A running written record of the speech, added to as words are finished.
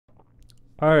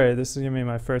Alright, this is gonna be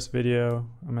my first video.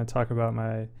 I'm gonna talk about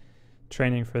my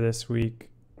training for this week.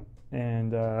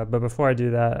 But before I do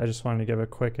that, I just wanted to give a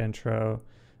quick intro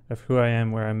of who I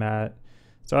am, where I'm at.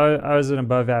 So I was an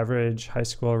above average high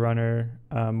school runner,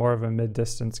 more of a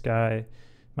mid-distance guy.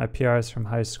 My PRs from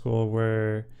high school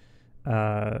were,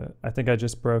 I think I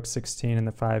just broke 16 in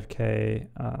the 5K,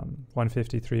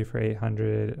 153 for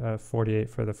 800, 48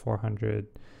 for the 400.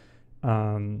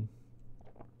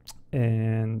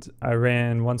 And I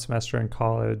ran one semester in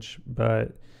college,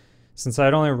 but since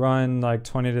I'd only run like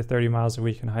 20 to 30 miles a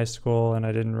week in high school and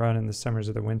I didn't run in the summers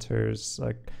or the winters,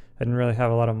 like I didn't really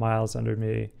have a lot of miles under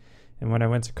me. And when I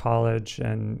went to college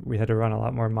and we had to run a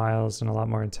lot more miles and a lot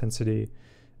more intensity,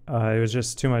 it was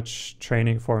just too much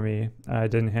training for me. I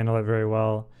didn't handle it very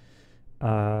well.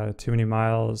 Too many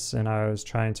miles, and I was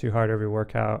trying too hard every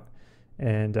workout,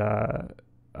 and I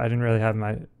didn't really have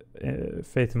my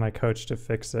faith in my coach to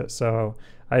fix it. So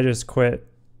I just quit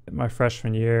my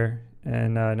freshman year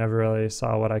and never really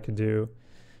saw what I could do.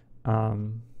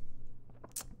 And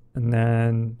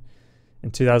then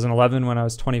in 2011, when I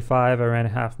was 25, I ran a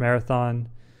half marathon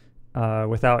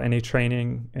without any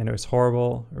training, and it was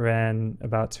horrible. Ran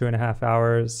about 2.5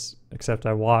 hours, except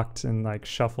I walked and like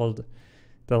shuffled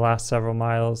the last several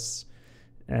miles.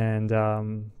 And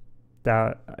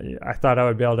that I thought I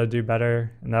would be able to do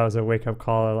better, and that was a wake-up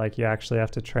call. Like, you actually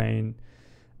have to train.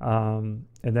 And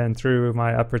then through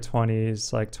my upper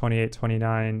 20s, like 28,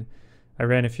 29, I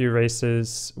ran a few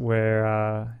races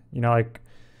where like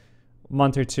a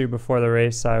month or two before the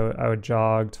race, I would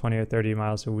jog 20 or 30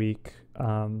 miles a week,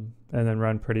 and then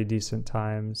run pretty decent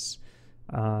times.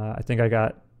 I think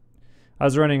I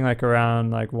was running like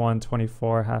around like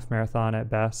 1:24 half marathon at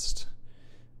best.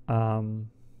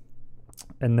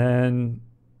 And then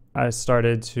I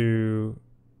started to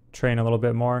train a little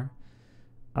bit more.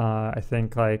 I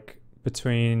think like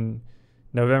between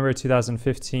November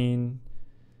 2015,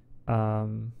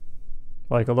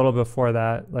 like a little before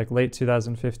that, like late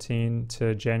 2015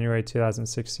 to January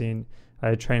 2016,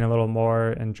 I trained a little more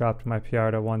and dropped my PR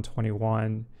to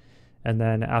 121. And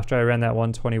then after I ran that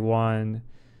 121,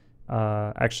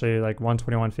 actually like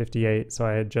 121.58, so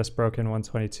I had just broken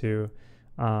 122.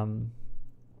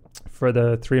 For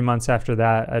the 3 months after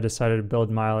that, I decided to build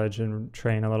mileage and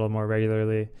train a little more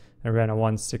regularly. I ran a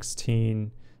 116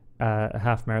 at a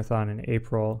half marathon in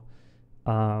April.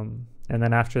 And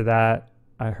then after that,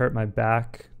 I hurt my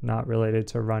back, not related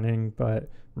to running, but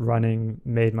running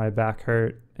made my back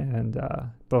hurt, and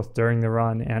both during the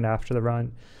run and after the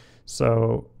run.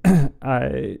 So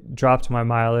I dropped my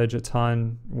mileage a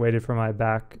ton, waited for my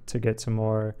back to get to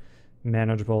more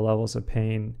manageable levels of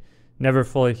pain. Never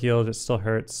fully healed. It still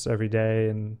hurts every day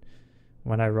and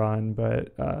when I run,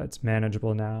 but it's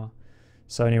manageable now.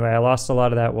 So anyway, I lost a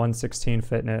lot of that 116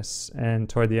 fitness, and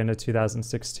toward the end of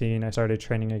 2016, I started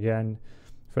training again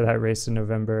for that race in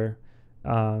November.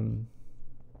 And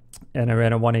I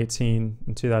ran a 118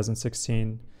 in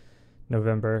 2016,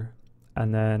 November.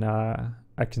 And then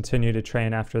I continued to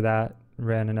train after that,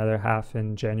 ran another half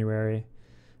in January,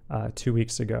 2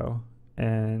 weeks ago,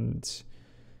 and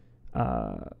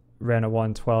ran a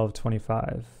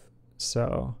 1:12.25.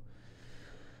 So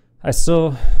I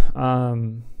still,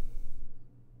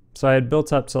 so I had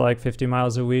built up to like 50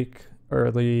 miles a week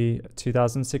early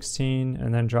 2016,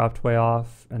 and then dropped way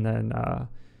off. And then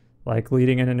like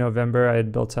leading into November, I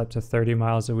had built up to 30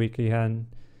 miles a week again.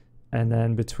 And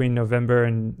then between November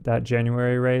and that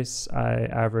January race, I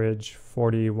averaged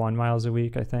 41 miles a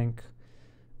week, I think.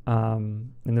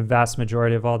 And the vast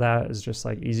majority of all that is just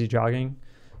like easy jogging.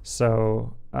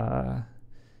 So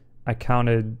I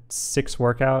counted 6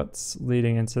 workouts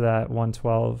leading into that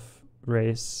 112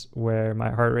 race where my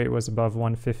heart rate was above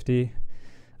 150.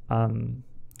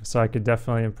 So I could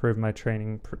definitely improve my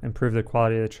training, improve the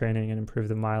quality of the training, and improve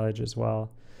the mileage as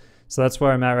well. So that's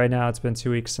where I'm at right now. It's been 2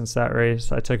 weeks since that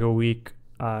race. I took a week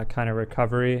kind of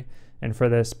recovery, and for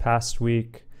this past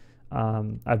week,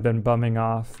 I've been bumming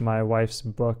off my wife's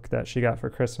book that she got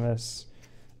for Christmas.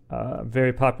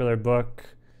 Very popular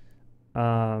book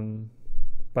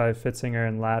by Fitzinger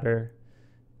and Ladder,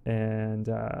 and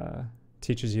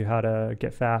teaches you how to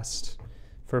get fast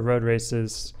for road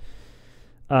races.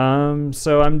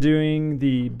 So I'm doing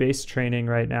the base training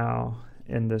right now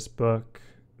in this book.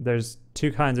 There's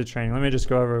 2 kinds of training. Let me just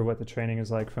go over what the training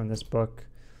is like from this book.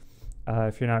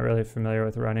 If you're not really familiar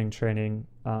with running training,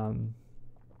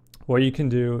 what you can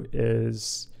do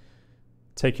is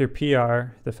take your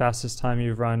PR, the fastest time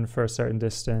you've run for a certain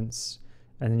distance,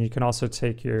 and then you can also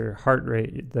take your heart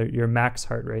rate, your max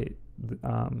heart rate.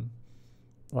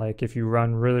 Like if you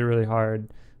run really, really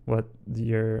hard, what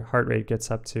your heart rate gets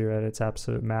up to at its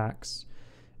absolute max.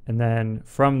 And then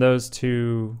from those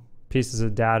two pieces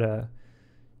of data,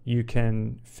 you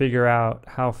can figure out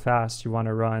how fast you want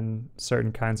to run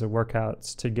certain kinds of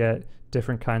workouts to get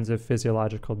different kinds of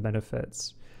physiological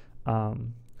benefits.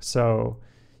 So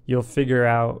you'll figure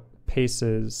out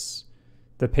paces.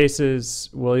 The paces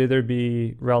will either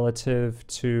be relative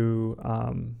to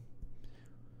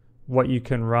what you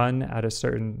can run at a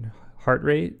certain heart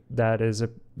rate. That is,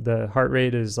 the heart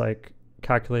rate is like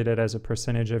calculated as a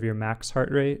percentage of your max heart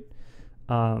rate.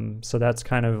 So that's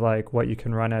kind of like what you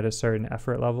can run at a certain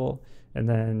effort level. And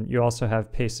then you also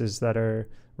have paces that are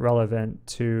relevant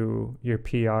to your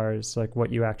PRs, like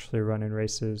what you actually run in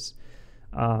races.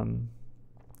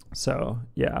 So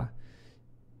yeah,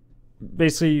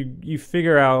 basically you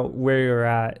figure out where you're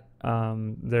at.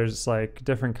 There's like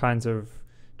different kinds of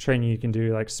training you can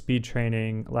do, like speed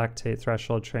training, lactate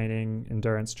threshold training,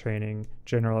 endurance training,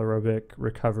 general aerobic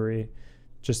recovery,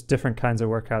 just different kinds of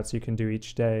workouts you can do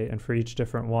each day. And for each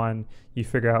different one, you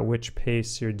figure out which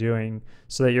pace you're doing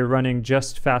so that you're running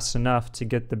just fast enough to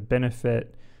get the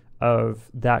benefit of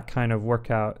that kind of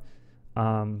workout,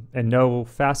 and no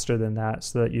faster than that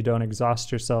so that you don't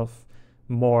exhaust yourself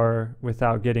more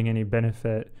without getting any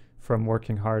benefit from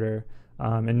working harder,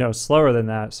 and no slower than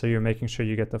that so you're making sure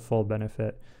you get the full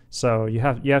benefit. So you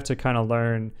have to kind of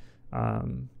learn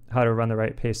how to run the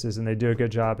right paces, and they do a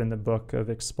good job in the book of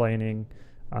explaining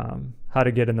how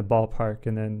to get in the ballpark,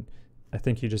 and then I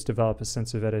think you just develop a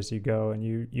sense of it as you go, and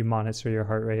you monitor your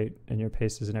heart rate and your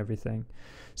paces and everything.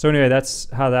 So anyway,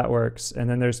 that's how that works. And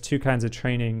then there's two kinds of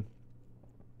training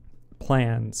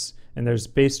plans, and there's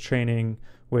base training,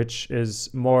 which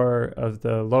is more of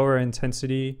the lower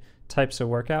intensity types of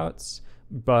workouts,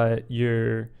 but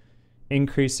you're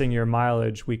increasing your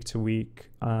mileage week to week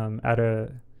at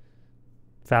a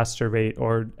faster rate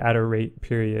or at a rate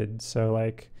period. So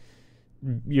like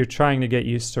you're trying to get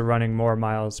used to running more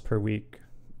miles per week,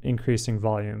 increasing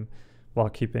volume while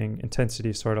keeping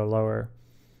intensity sort of lower.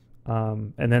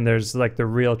 And then there's like the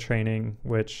real training,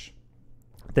 which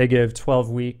they give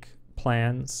 12-week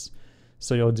plans.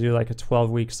 So you'll do like a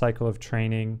 12-week cycle of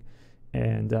training,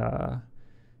 and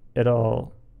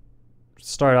it'll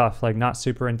start off like not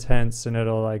super intense, and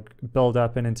it'll like build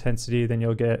up in intensity. Then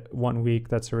you'll get 1 week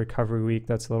that's a recovery week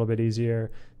that's a little bit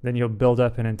easier. Then you'll build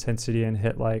up in intensity and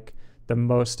hit like the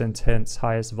most intense,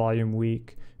 highest volume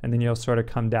week, and then you'll sort of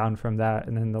come down from that.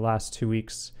 And then the last 2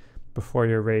 weeks before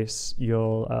your race,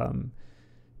 you'll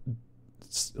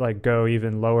like go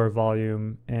even lower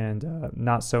volume and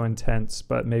not so intense,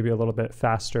 but maybe a little bit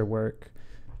faster work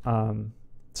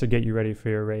to get you ready for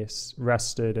your race,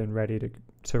 rested and ready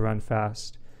to run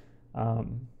fast.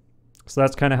 So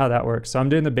that's kind of how that works. So I'm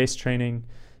doing the base training,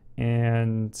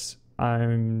 and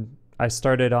I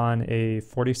started on a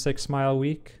 46-mile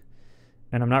week,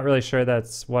 and I'm not really sure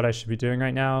that's what I should be doing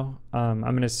right now. I'm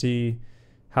going to see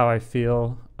how I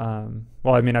feel.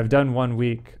 Well, I mean, I've done 1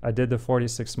 week. I did the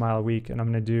 46-mile week, and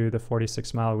I'm going to do the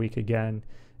 46-mile week again.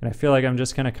 And I feel like I'm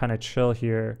just going to kind of chill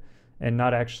here and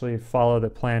not actually follow the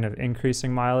plan of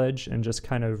increasing mileage, and just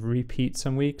kind of repeat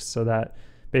some weeks so that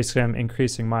basically I'm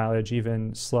increasing mileage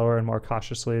even slower and more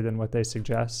cautiously than what they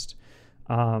suggest.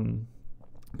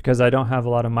 Because I don't have a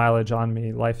lot of mileage on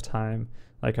me lifetime.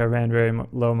 Like I ran very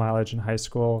low mileage in high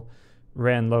school,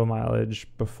 ran low mileage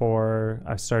before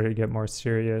I started to get more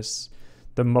serious.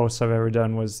 The most I've ever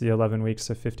done was the 11 weeks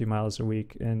of 50 miles a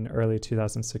week in early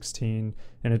 2016,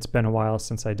 and it's been a while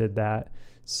since I did that.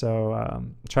 So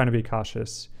trying to be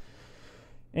cautious.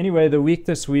 Anyway, the week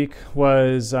this week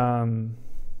was on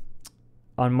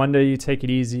Monday you take it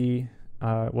easy.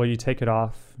 Well, you take it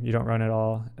off. You don't run at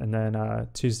all. And then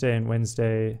Tuesday and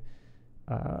Wednesday,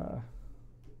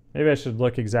 maybe I should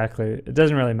look exactly. It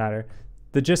doesn't really matter.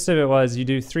 The gist of it was you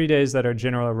do 3 days that are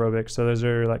general aerobic. So those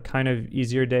are like kind of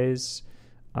easier days.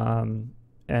 And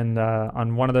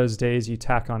on one of those days you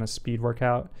tack on a speed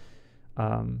workout.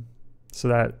 So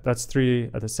that's 3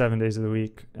 of the 7 days of the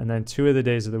week. And then 2 of the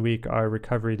days of the week are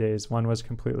recovery days. One was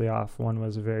completely off. One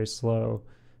was a very slow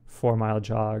 4-mile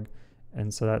jog.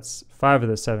 And so that's 5 of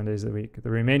the 7 days of the week. The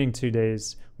remaining 2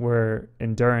 days were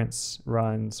endurance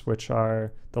runs, which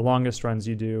are the longest runs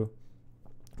you do.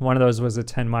 One of those was a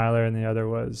 10-miler and the other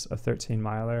was a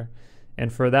 13-miler.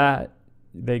 And for that,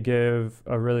 they give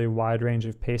a really wide range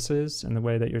of paces. And the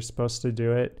way that you're supposed to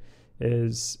do it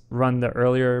is run the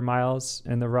earlier miles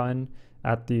in the run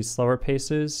at the slower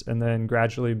paces, and then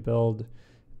gradually build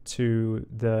to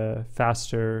the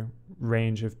faster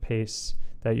range of pace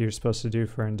that you're supposed to do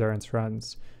for endurance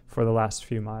runs for the last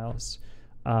few miles.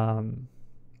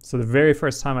 So the very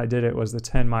first time I did it was the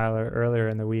 10-miler earlier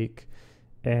in the week.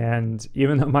 And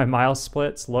even though my mile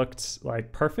splits looked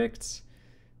like perfect,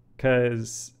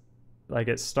 because like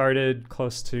it started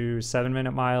close to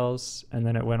 7-minute miles, and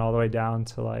then it went all the way down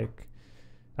to like,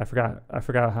 I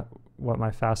forgot what my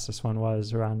fastest one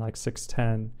was, around like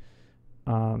 6:10.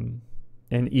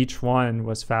 And each one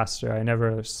was faster. I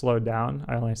never slowed down.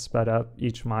 I only sped up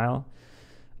each mile.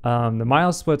 The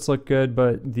mile splits looked good,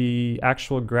 but the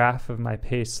actual graph of my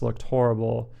pace looked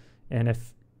horrible. And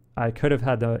if I could have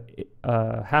had the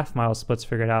half mile splits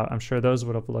figured out, I'm sure those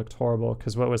would have looked horrible,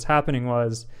 because what was happening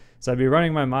was, so I'd be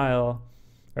running my mile,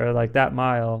 or like that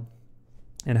mile,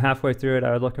 and halfway through it,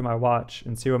 I would look at my watch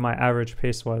and see what my average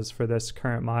pace was for this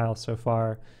current mile so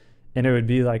far. And it would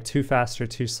be like too fast or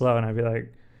too slow. And I'd be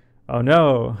like, oh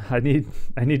no, I need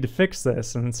to fix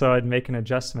this. And so I'd make an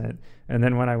adjustment. And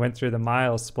then when I went through the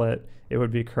mile split, it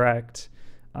would be correct.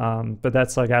 But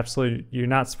that's like absolutely, you're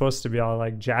not supposed to be all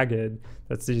like jagged.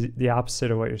 That's the opposite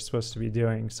of what you're supposed to be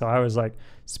doing. So I was like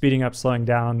speeding up, slowing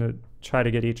down to try to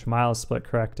get each mile split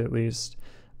correct at least.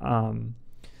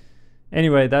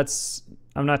 Anyway,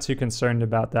 I'm not too concerned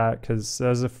about that, because that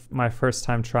was my first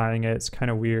time trying it. It's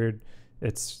kind of weird.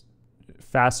 It's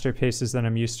faster paces than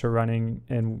I'm used to running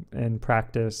in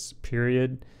practice,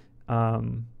 period.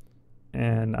 And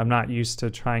I'm not used to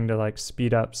trying to like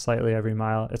speed up slightly every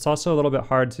mile. It's also a little bit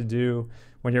hard to do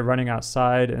when you're running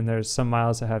outside, and there's some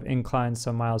miles that have inclines,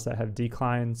 some miles that have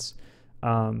declines.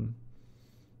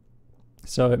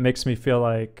 So it makes me feel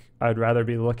like I'd rather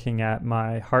be looking at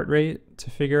my heart rate to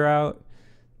figure out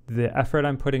the effort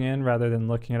I'm putting in, rather than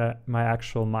looking at my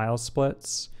actual mile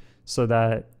splits, so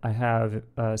that I have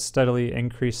a steadily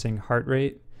increasing heart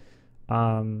rate.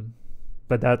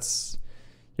 But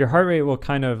your heart rate will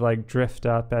kind of like drift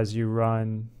up as you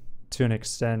run to an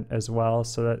extent as well.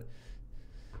 So that,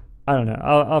 I don't know,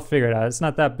 I'll figure it out. It's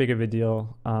not that big of a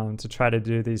deal to try to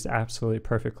do these absolutely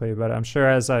perfectly, but I'm sure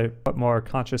as I put more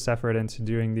conscious effort into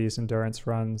doing these endurance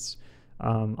runs,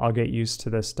 I'll get used to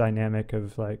this dynamic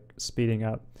of like speeding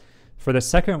up. For the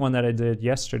second one that I did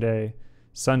yesterday,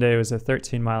 Sunday, was a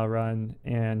 13-mile run,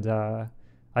 and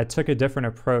I took a different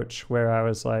approach where I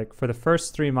was like, for the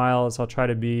first 3 miles, I'll try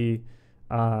to be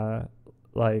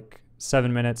like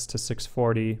 7 minutes to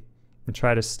 6:40 and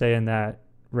try to stay in that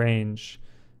range.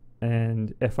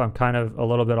 And if I'm kind of a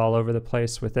little bit all over the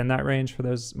place within that range for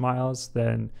those miles,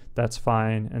 then that's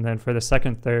fine. And then for the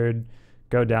second third,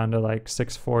 go down to like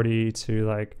 6:40 to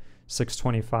like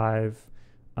 6:25,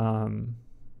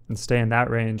 and stay in that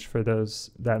range for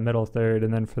that middle third.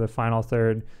 And then for the final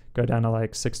third, go down to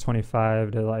like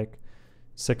 6:25 to like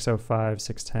 6:05,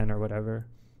 6:10 or whatever.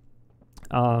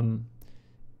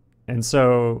 And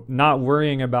so not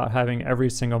worrying about having every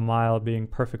single mile being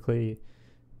perfectly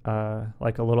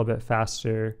like a little bit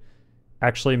faster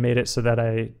actually made it so that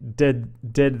I did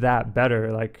that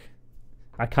better. Like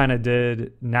I kind of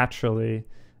did naturally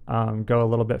go a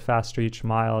little bit faster each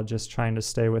mile, just trying to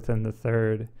stay within the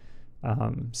third.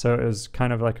 So it was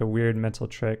kind of like a weird mental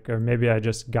trick, or maybe I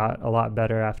just got a lot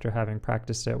better after having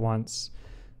practiced it once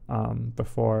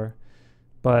before.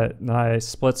 But my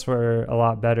splits were a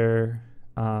lot better.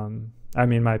 I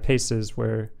mean, my pace was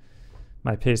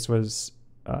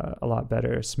a lot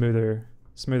better, smoother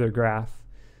graph.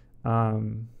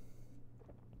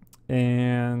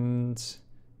 And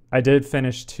I did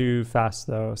finish too fast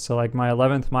though. So like my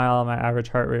 11th mile, my average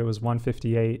heart rate was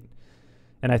 158.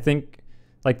 And I think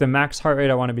like the max heart rate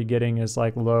I want to be getting is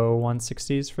like low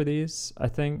 160s for these. I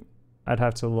think I'd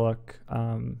have to look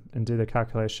and do the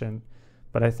calculation,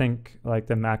 but I think like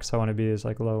the max I want to be is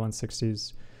like low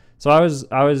 160s. So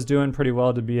I was doing pretty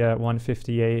well to be at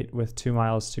 158 with 2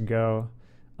 miles to go.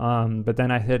 But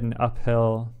then I hit an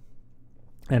uphill,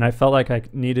 and I felt like I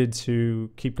needed to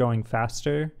keep going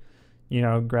faster,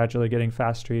 gradually getting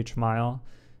faster each mile.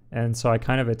 And so I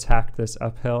kind of attacked this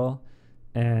uphill.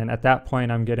 And at that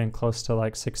point, I'm getting close to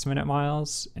like 6-minute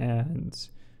miles, and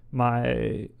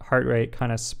my heart rate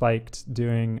kind of spiked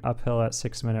doing uphill at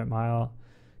 6-minute mile,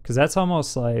 because that's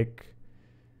almost like,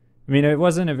 I mean, it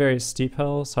wasn't a very steep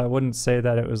hill, so I wouldn't say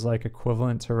that it was like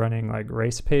equivalent to running like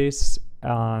race pace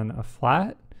on a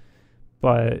flat,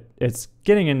 but it's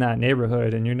getting in that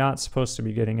neighborhood, and you're not supposed to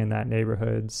be getting in that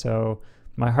neighborhood. So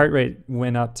my heart rate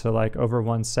went up to like over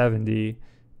 170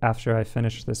 after I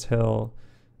finished this hill.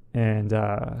 And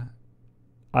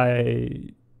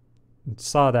I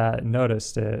saw that,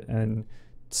 noticed it, and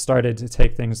started to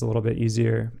take things a little bit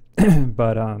easier.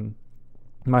 But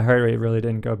my heart rate really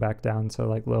didn't go back down to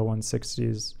like low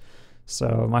 160s.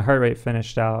 So my heart rate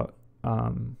finished out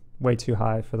way too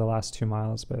high for the last 2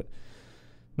 miles, but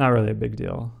not really a big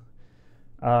deal.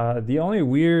 The only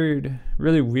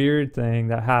really weird thing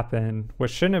that happened,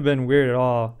 which shouldn't have been weird at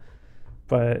all,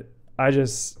 but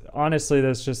honestly,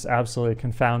 this just absolutely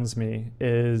confounds me.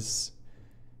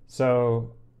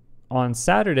 So on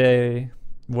Saturday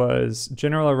was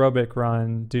general aerobic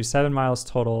run, do 7 miles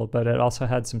total, but it also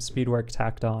had some speed work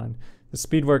tacked on. The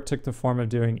speed work took the form of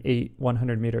doing 8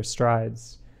 100-meter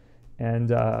strides.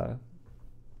 And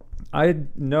I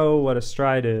know what a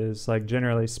stride is, like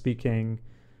generally speaking,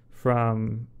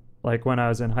 from like when I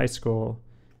was in high school.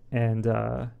 And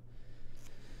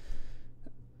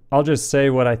I'll just say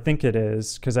what I think it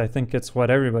is, because I think it's what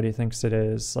everybody thinks it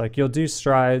is. Like, you'll do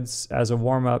strides as a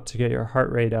warm-up to get your heart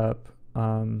rate up.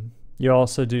 You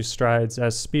also do strides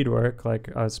as speed work, like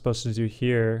I was supposed to do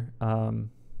here, to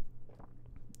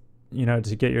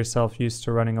get yourself used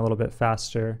to running a little bit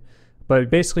faster. But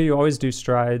basically, you always do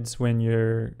strides when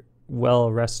you're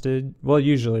well rested. Well,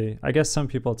 usually. I guess some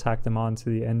people tack them on to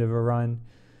the end of a run.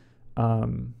 I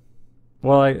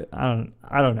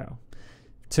don't know.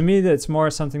 To me, that's more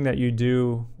something that you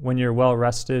do when you're well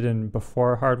rested and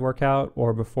before a hard workout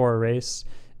or before a race.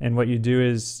 And what you do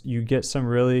is you get some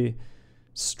really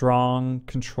strong,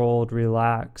 controlled,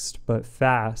 relaxed, but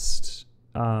fast,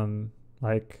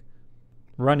 like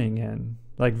running in,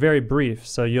 like very brief.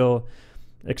 So you'll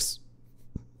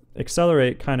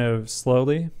accelerate kind of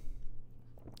slowly.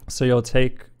 So you'll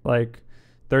take like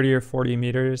 30 or 40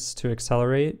 meters to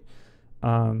accelerate.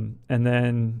 And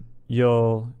then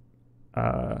you'll,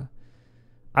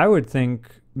 I would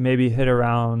think maybe hit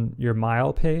around your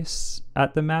mile pace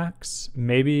at the max,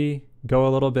 maybe go a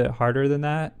little bit harder than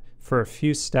that for a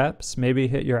few steps, maybe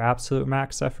hit your absolute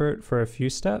max effort for a few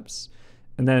steps,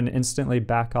 and then instantly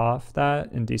back off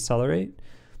that and decelerate.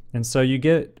 And so you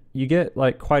get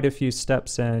like quite a few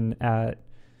steps in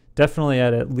definitely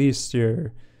at least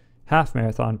your half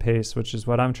marathon pace, which is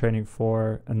what I'm training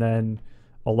for. And then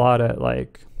a lot at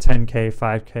like 10K,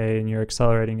 5K, and you're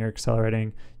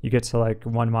accelerating. You get to like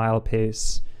 1 mile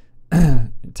pace,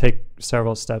 take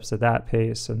several steps at that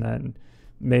pace, and then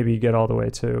maybe get all the way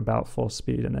to about full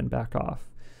speed and then back off.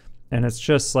 And it's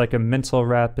just like a mental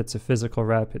rep. It's a physical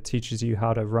rep. It teaches you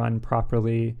how to run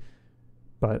properly,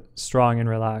 but strong and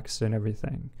relaxed and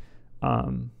everything.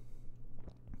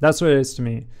 That's what it is to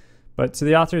me. But to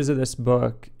the authors of this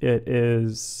book, it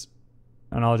is,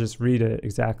 and I'll just read it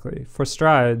exactly. For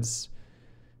strides,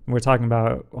 we're talking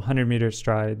about 100-meter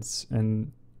strides,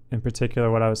 and in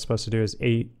particular, what I was supposed to do is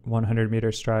 8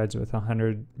 100-meter strides with a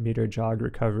 100-meter jog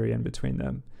recovery in between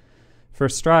them. For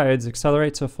strides,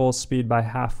 accelerate to full speed by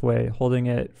halfway, holding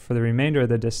it for the remainder of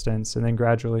the distance, and then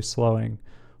gradually slowing.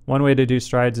 One way to do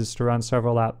strides is to run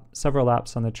several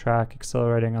laps on the track,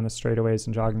 accelerating on the straightaways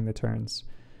and jogging the turns.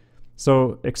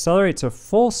 So accelerate to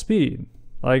full speed,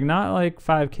 like not like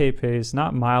 5K pace,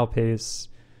 not mile pace,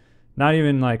 not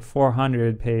even like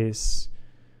 400 pace,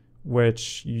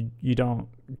 which you don't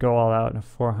go all out in a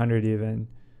 400 even,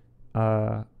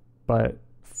 but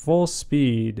full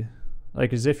speed,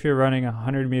 like as if you're running a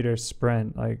 100-meter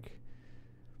sprint. Like,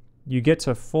 you get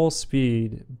to full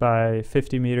speed by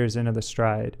 50 meters into the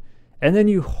stride, and then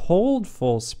you hold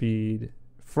full speed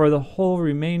for the whole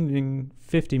remaining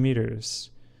 50 meters.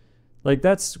 Like,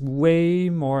 that's way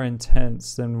more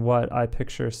intense than what I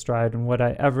picture a stride and what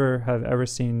I have ever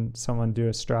seen someone do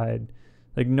a stride.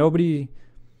 Like, nobody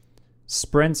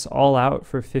sprints all out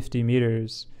for 50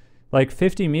 meters. Like,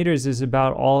 50 meters is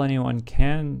about all anyone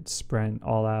can sprint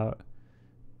all out.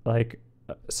 Like,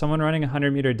 someone running a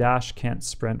 100-meter dash can't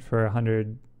sprint for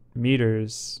 100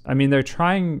 meters. I mean, they're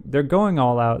going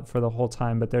all out for the whole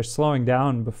time, but they're slowing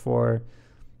down before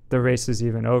the race is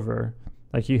even over.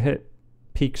 Like, you hit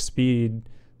peak speed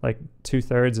like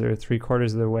 2/3 or 3/4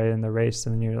 of the way in the race,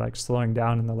 and then you're like slowing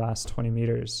down in the last 20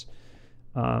 meters.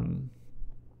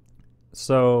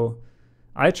 So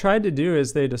I tried to do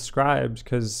as they described,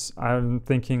 because I'm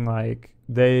thinking like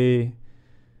they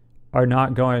are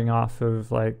not going off of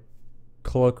like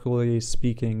colloquially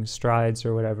speaking strides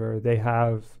or whatever. They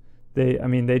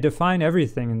define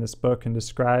everything in this book and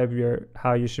describe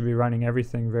how you should be running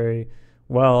everything very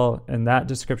well, and that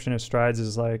description of strides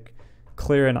is like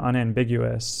clear and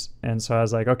unambiguous. And so I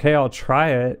was like, okay, I'll try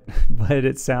it, but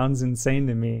it sounds insane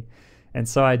to me. And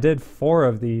so I did 4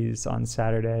 of these on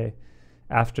Saturday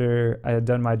after I had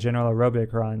done my general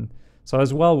aerobic run. So I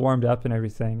was well warmed up and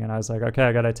everything, and I was like, okay,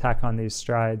 I got to tack on these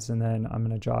strides, and then I'm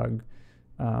going to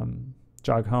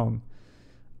jog home.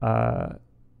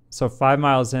 So 5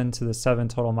 miles into the 7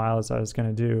 total miles I was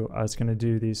going to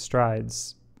do these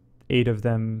strides, 8 of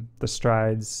them, the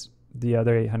strides, the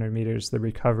other 800 meters, the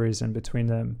recoveries in between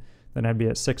them. Then I'd be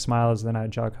at 6 miles, then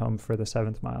I'd jog home for the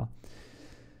 7th mile.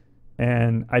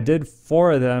 And I did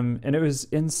 4 of them, and it was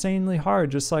insanely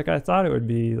hard, just like I thought it would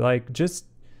be. Like, just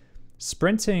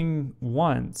sprinting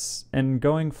once and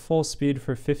going full speed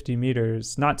for 50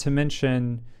 meters, not to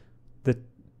mention the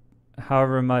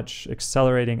however much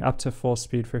accelerating up to full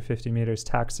speed for 50 meters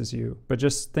taxes you. But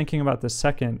just thinking about the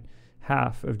second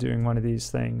half of doing one of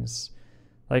these things,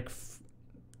 like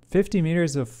 50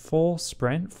 meters of full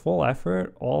sprint, full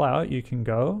effort, all out, you can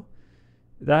go.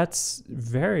 That's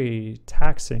very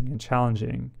taxing and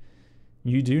challenging.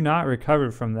 You do not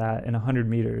recover from that in 100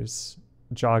 meters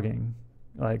jogging.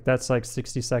 Like that's like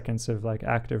 60 seconds of like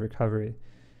active recovery.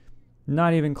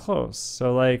 Not even close.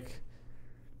 So like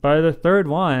by the third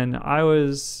one,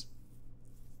 I'm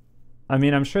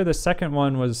sure the second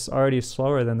one was already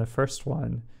slower than the first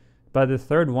one. By the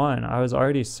third one, I was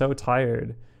already so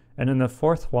tired. And in the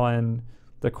fourth one,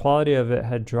 the quality of it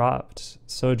had dropped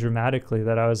so dramatically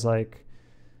that I was like,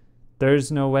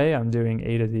 there's no way I'm doing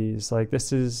 8 of these. Like,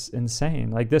 this is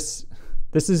insane. Like this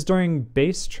is during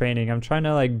base training. I'm trying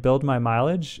to like build my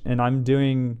mileage, and I'm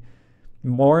doing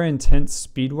more intense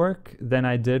speed work than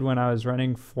I did when I was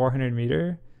running 400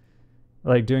 meter,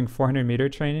 like doing 400 meter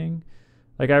training.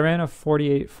 Like I ran a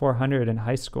 48 400 in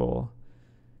high school,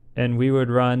 and we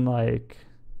would run like,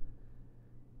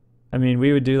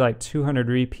 we would do like 200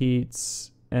 repeats,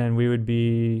 and we would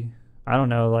be, I don't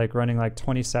know, like running like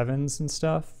 27s and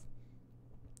stuff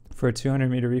for 200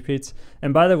 meter repeats.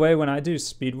 And by the way, when I do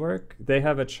speed work, they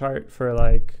have a chart for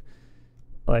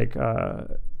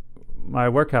my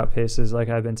workout paces, like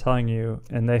I've been telling you,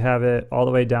 and they have it all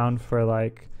the way down for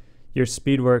like your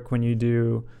speed work when you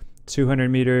do 200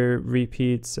 meter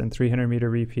repeats and 300 meter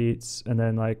repeats, and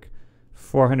then like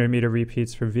 400 meter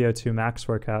repeats for VO2 max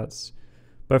workouts.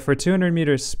 But for 200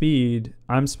 meter speed,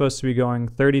 I'm supposed to be going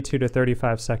 32 to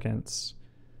 35 seconds.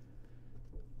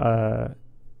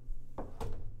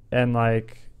 And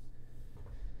like,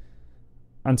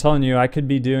 I'm telling you, I could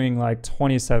be doing like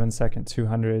 27-second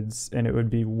 200s, and it would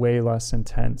be way less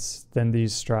intense than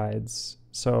these strides.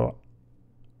 So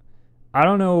I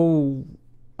don't know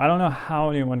how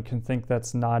anyone can think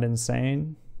that's not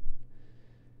insane.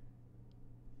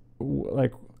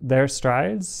 Like their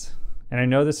strides, and I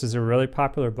know this is a really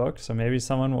popular book, so maybe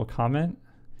someone will comment.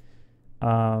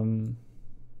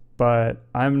 But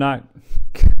I'm not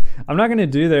going to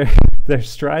do their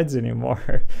strides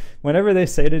anymore. Whenever they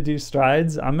say to do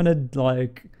strides, I'm going to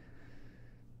like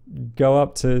go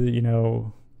up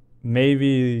to,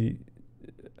 maybe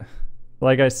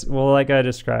like I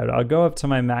described, I'll go up to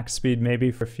my max speed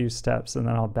maybe for a few steps, and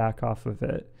then I'll back off of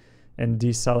it and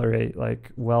decelerate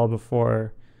like well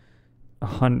before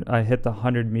I hit the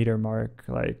 100 meter mark.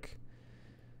 Like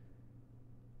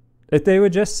if they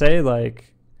would just say like,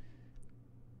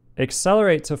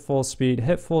 accelerate to full speed,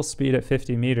 hit full speed at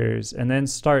 50 meters, and then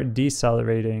start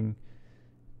decelerating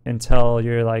until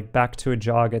you're like back to a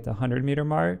jog at the 100 meter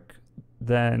mark,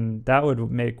 then that would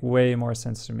make way more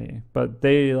sense to me. But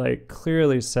they like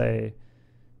clearly say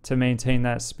to maintain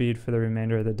that speed for the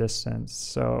remainder of the distance.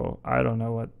 So I don't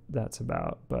know what that's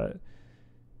about. But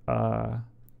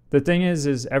the thing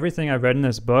is everything I've read in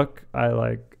this book, I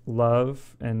like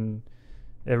love, and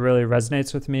it really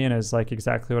resonates with me, and is like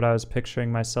exactly what I was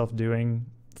picturing myself doing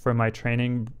for my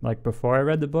training, like before I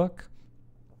read the book.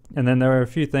 And then there were a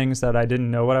few things that I didn't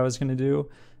know what I was going to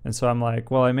do. And so I'm like,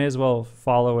 well, I may as well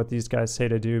follow what these guys say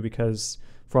to do, because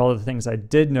for all of the things I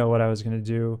did know what I was going to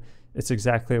do, it's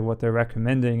exactly what they're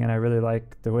recommending. And I really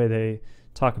like the way they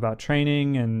talk about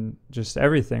training, and just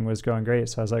everything was going great.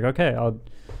 So I was like, okay,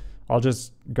 I'll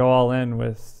just go all in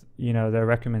with, their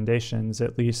recommendations,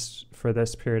 at least for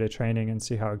this period of training, and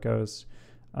see how it goes.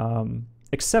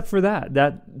 Except for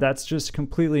that's just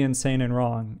completely insane and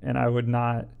wrong. And I would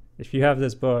not, if you have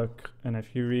this book, and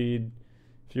if you read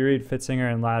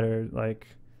Fitzinger and Ladder, like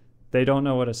they don't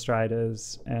know what a stride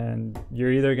is, and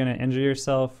you're either going to injure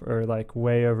yourself or like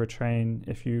way overtrain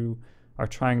if you are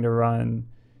trying to run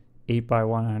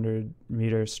 8x100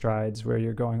 meter strides where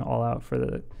you're going all out for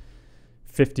the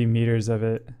 50 meters of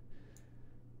it.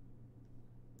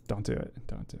 Don't do it.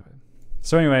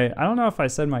 So anyway, I don't know if I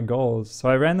said my goals. So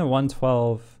I ran the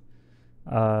 112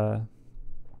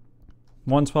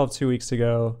 2 weeks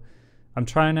ago. I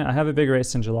have a big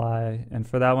race in July, and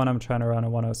for that one I'm trying to run a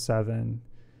 107.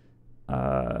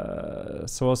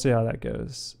 So we'll see how that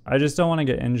goes. I just don't want to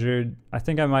get injured. I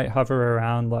think I might hover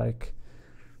around like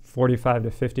 45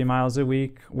 to 50 miles a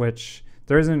week, which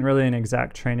there isn't really an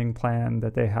exact training plan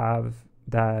that they have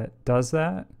that does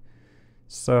that.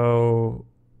 So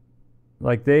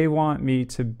like they want me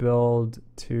to build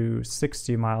to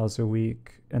 60 miles a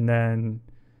week, and then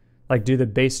like do the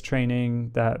base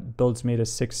training that builds me to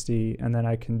 60, and then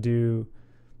I can do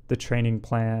the training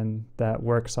plan that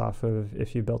works off of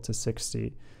if you built to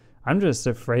 60. I'm just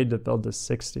afraid to build to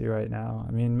 60 right now.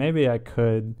 I mean, maybe I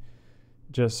could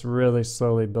just really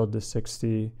slowly build to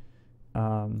 60.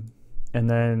 And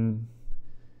then,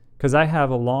 because I have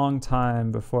a long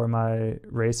time before my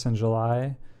race in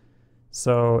July.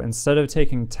 So instead of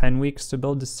taking 10 weeks to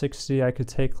build to 60, I could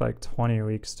take like 20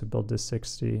 weeks to build to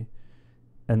 60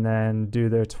 and then do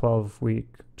their 12-week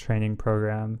training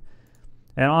program.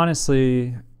 And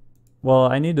honestly, well,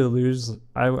 I need to lose,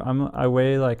 I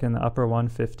weigh like in the upper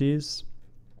 150s,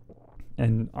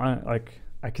 and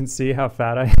I can see how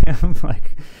fat I am.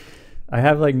 Like I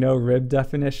have like no rib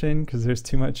definition because there's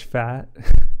too much fat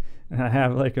and I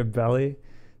have like a belly.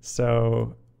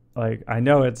 So like I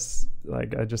know it's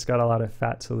like I just got a lot of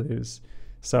fat to lose.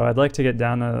 So I'd like to get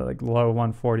down to like low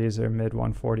 140s or mid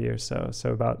 140 or so.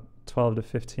 So about 12 to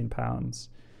 15 pounds.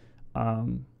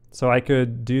 So I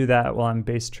could do that while I'm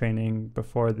base training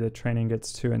before the training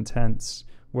gets too intense,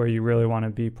 where you really want to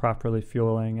be properly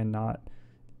fueling and not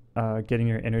getting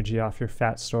your energy off your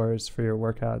fat stores for your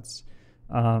workouts.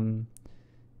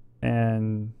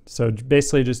 And so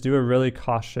basically just do a really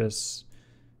cautious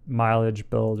mileage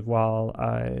build while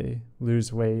I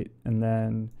lose weight. And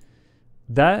then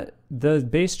the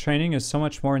base training is so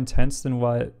much more intense than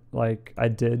what like I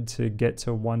did to get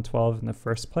to 112 in the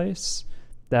first place,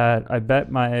 that I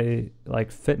bet my like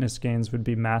fitness gains would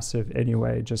be massive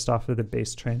anyway, just off of the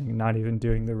base training, not even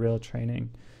doing the real training.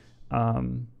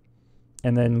 And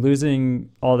then losing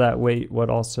all that weight would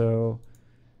also,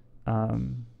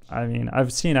 I mean,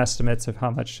 I've seen estimates of how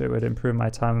much it would improve my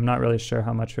time. I'm not really sure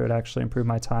how much it would actually improve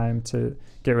my time to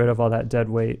get rid of all that dead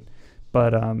weight,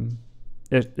 but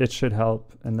it should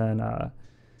help. And then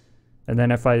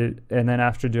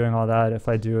after doing all that, if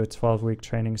I do a 12-week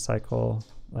training cycle,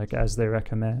 like as they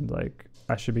recommend, like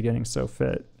I should be getting so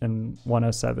fit, and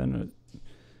 107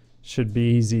 should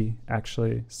be easy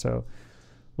actually. So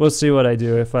we'll see what I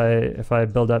do if I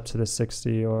build up to the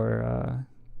 60 or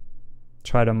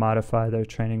try to modify their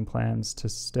training plans to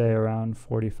stay around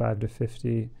 45 to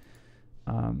 50.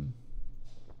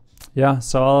 Yeah,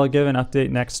 so I'll give an update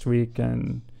next week,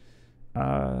 and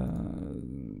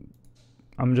I'm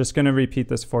just going to repeat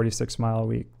this 46-mile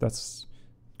week. That's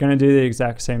going to do the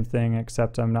exact same thing,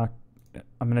 except I'm going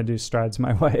to do strides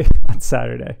my way on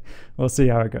Saturday. We'll see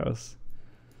how it goes.